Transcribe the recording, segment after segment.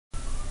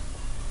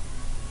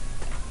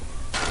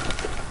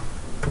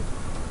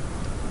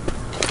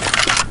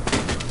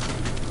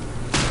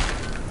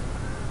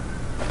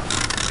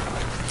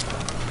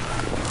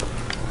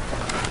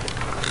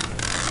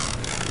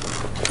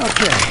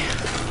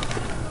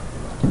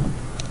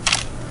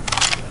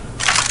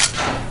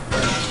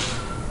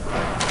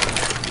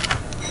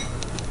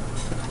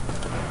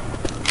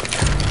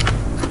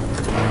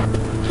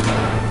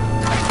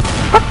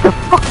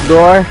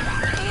door.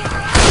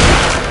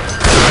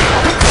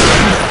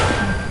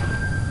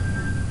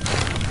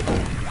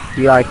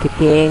 We are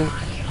kicking.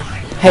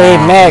 Hey,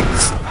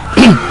 Megs.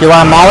 You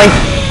want Molly?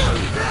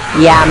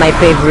 Yeah, my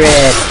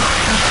favorite.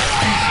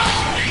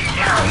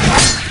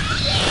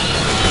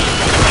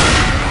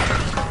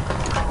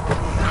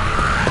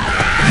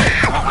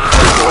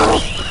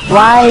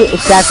 Why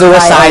is that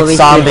Suicide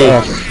zombie?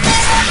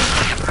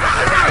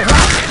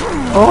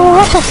 Oh,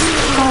 what the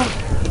fuck?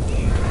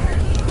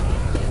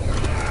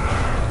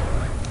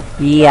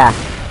 Yeah.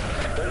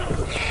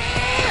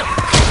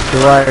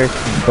 Water's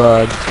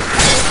bug.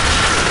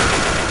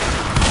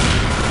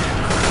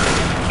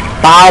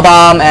 Bow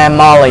bomb and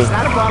Molly. Is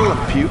that a bottle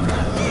of puke?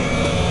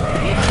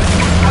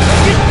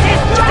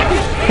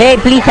 Hey,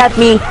 please help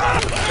me.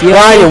 Where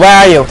are you? Where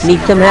are you? Need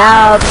some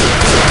help.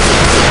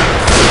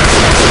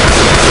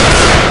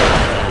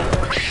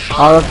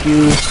 All of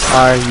you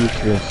are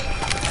useless.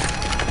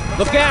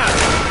 Look out!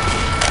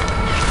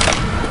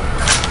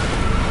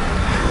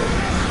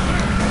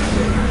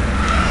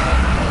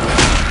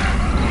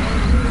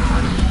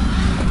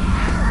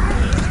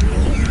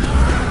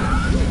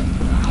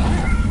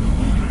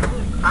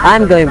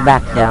 I'm going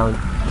back down.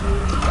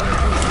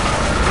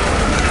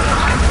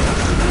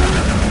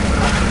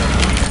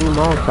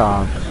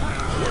 Molotov.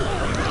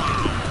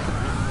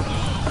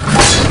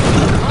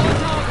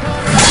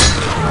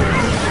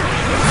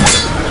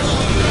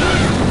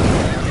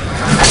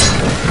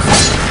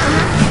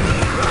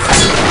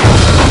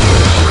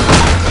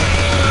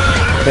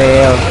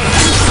 Fail.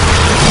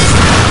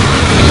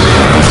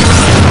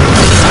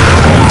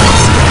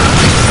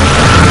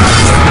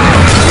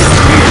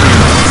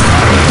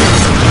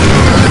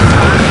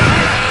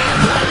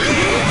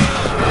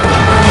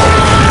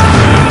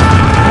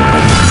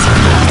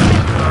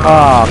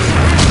 Oh,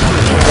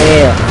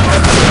 fail.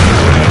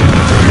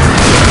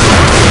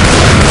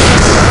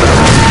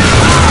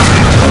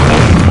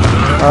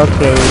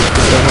 Okay, you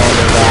can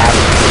handle that.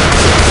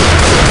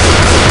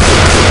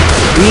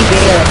 We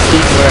fail at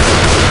teamwork.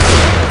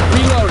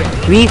 Reloading.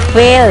 We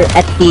fail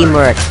at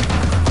teamwork.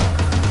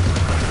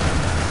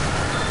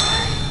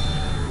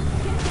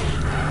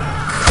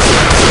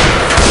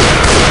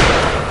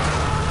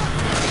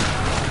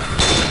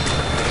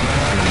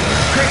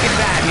 Cricket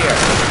bat here.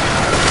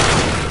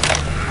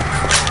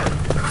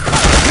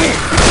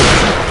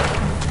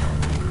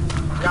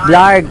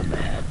 Blarg.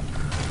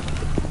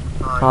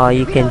 Oh,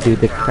 you can do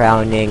the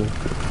crowning.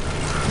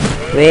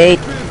 Wait,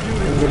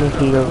 I'm gonna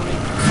heal.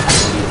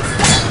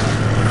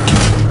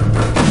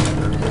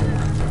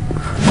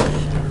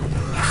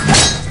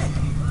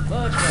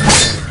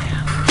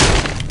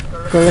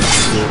 So let's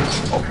see.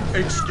 Oh,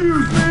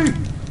 excuse me.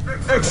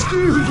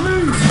 Excuse me.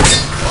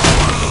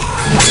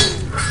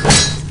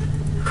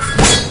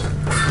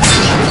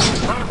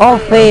 Oh,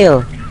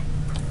 fail.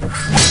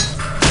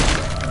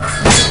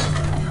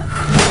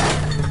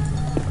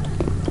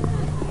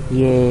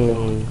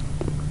 Yay.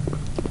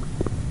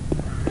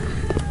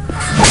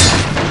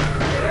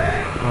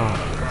 Oh,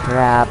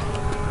 crap.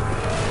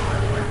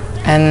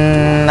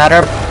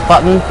 Another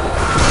button.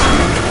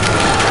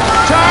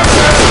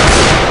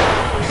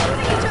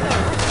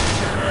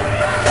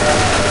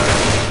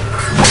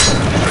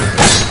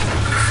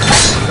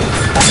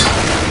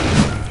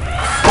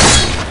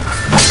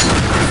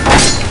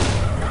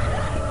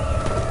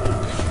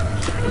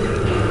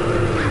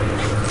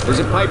 There's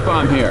a pipe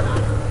bomb here.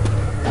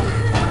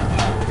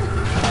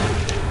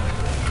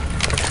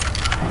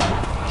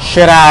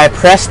 Should I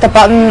press the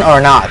button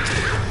or not?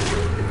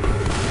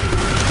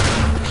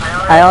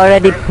 I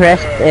already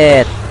pressed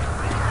it.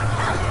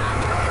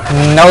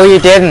 No, you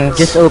didn't.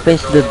 Just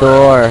opens the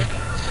door.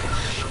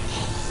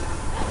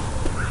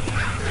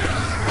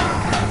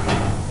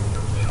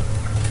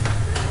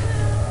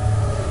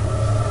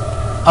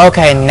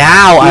 Okay,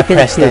 now I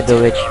pressed You can it. see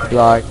the witch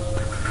blood.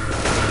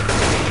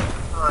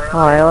 Oh,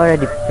 I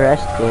already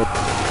pressed it.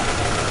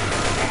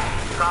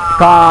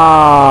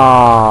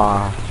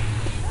 Gah!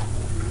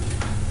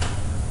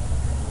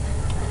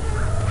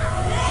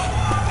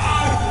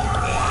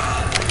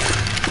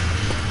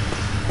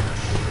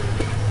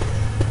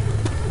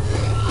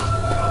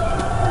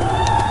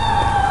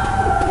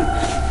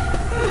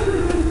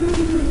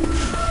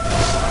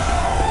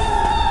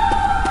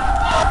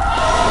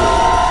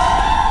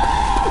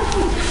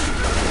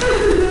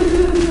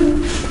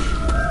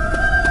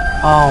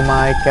 Oh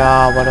my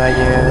god, what do I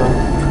do?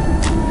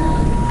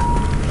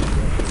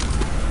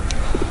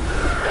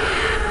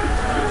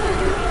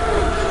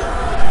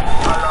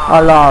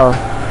 Oh lol.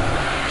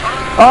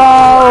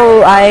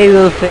 Oh, I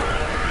will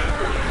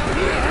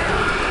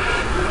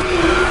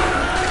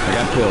I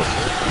got pills.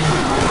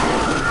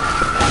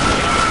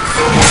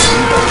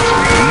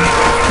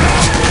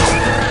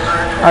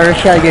 Oh,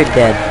 Rochelle, you're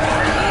dead.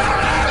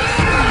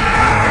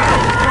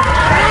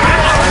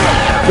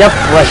 Yep,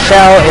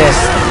 Rochelle is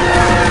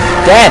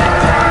dead.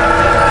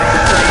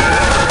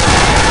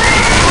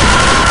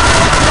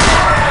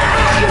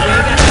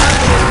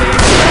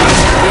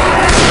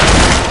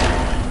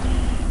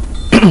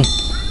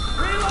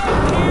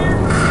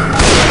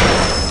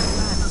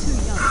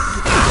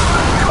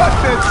 Cut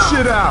that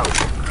shit out.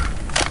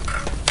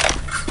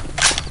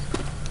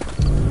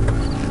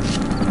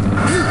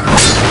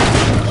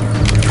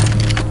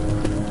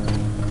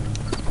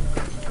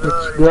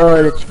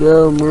 let's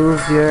go,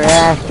 move your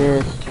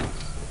asses.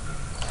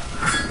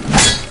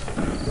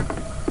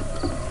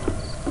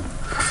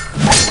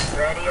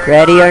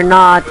 Ready or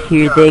not,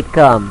 here they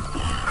come.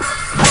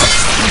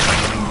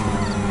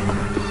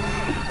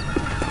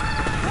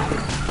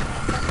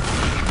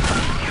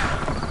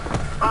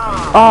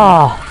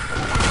 Oh.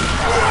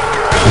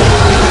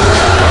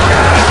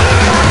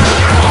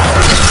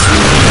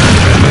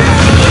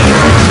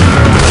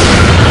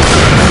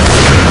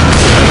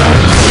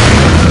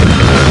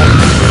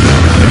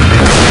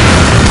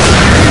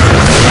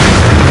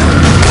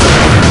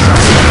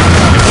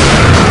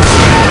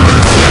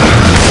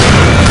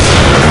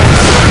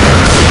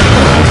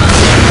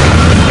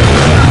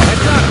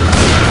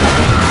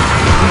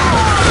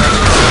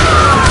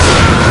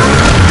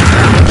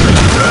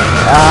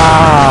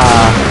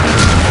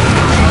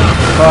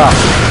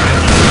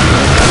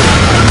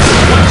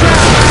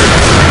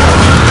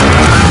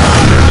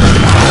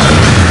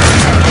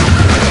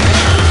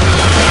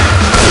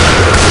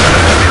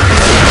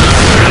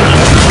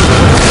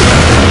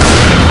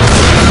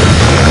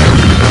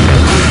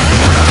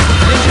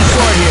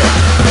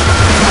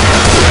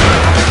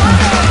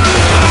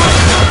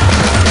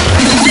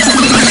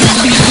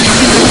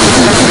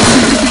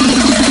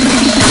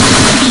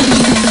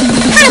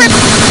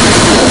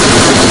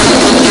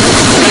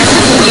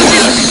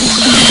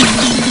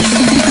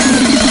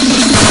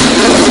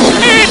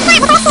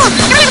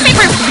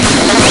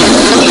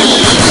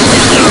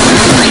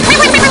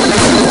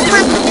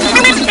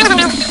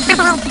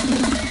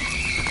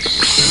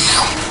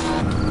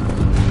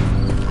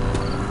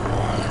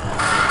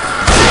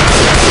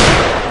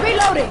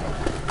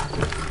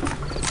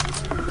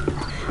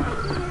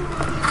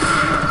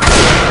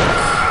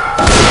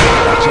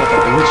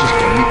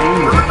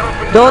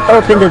 Don't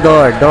open the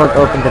door, don't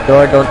open the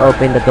door, don't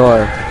open the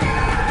door.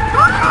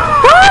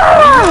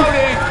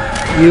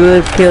 You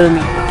will kill me.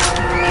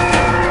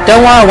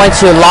 Don't worry,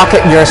 once you lock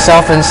it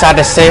yourself inside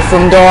the safe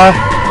room door,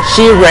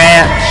 she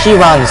runs.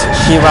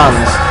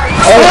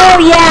 Oh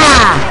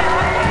yeah!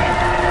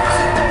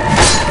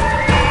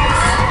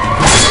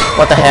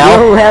 What the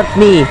hell? You help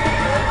me,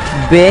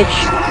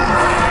 bitch.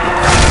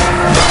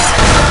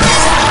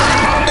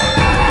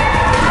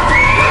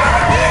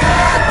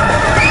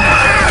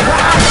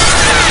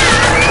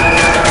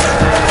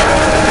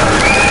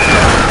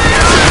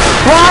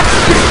 What?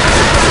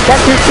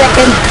 That's the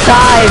second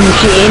time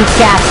she aimed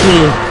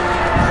me.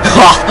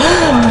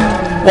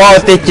 Well,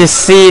 did you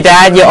see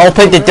that? You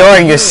opened the door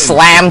and you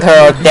slammed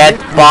her dead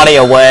body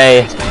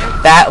away.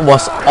 That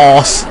was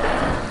awesome.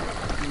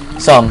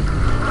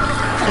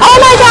 Oh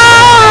my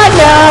god,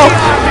 no!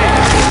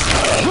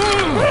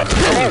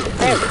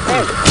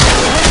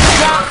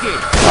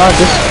 Oh,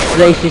 this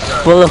place is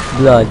full of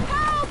blood.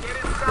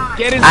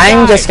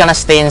 I'm just gonna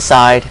stay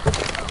inside.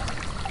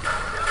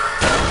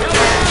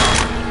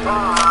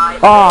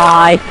 Oh,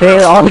 I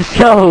fail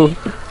also.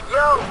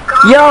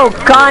 Yo,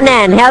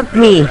 Conan, help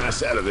me.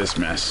 Us out of this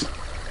mess.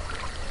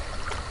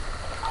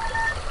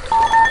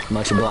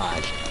 Much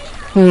obliged.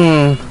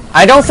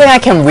 I don't think I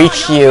can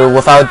reach you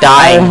without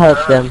dying. I'll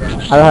help them.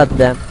 I'll help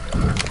them.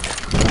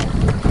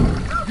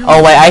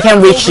 Oh wait, I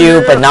can reach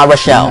you, but not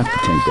Rochelle.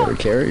 Take better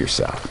care of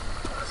yourself.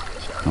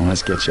 Now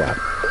let's get you out.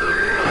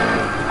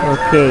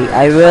 Okay,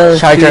 I will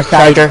Charger.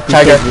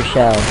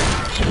 Rochelle.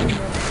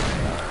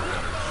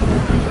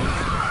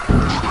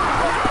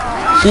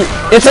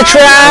 It's a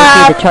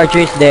trap! Okay, the charger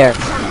is there.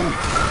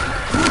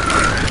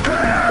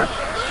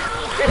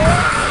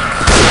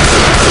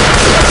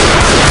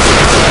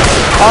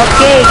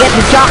 Okay, get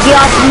the jockey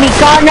off of me,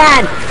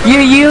 Conan!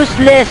 You're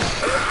useless!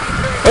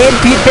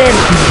 Impudent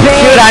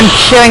bitch! Dude, I'm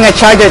killing a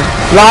charger.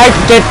 Lord,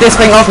 get this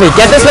thing off me!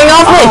 Get this thing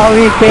off me! Oh,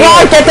 we failed.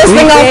 Lord, get this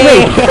thing off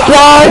me!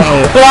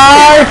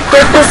 Lord,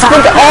 get this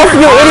thing off!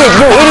 You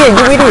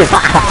idiot!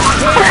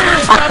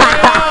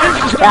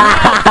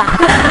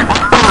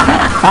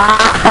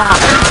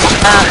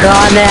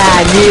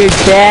 Conan, you're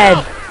dead!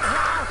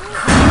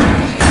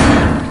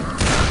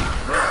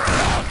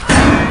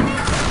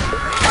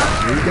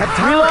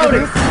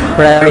 Reloading.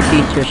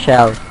 Priorities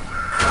Rochelle.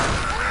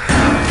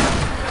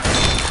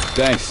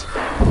 Thanks.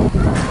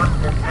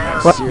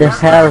 What the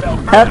hell?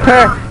 Help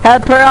her!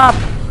 Help her up!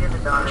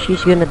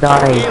 She's gonna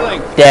die.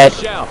 Dead.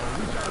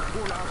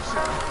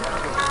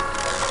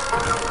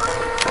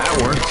 That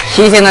worked.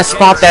 She's in a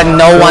spot that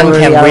no one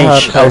can I'll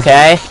reach, help her.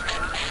 okay?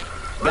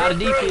 Got a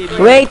DP.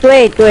 Wait!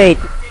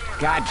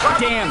 God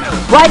damn it.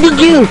 Why did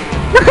you?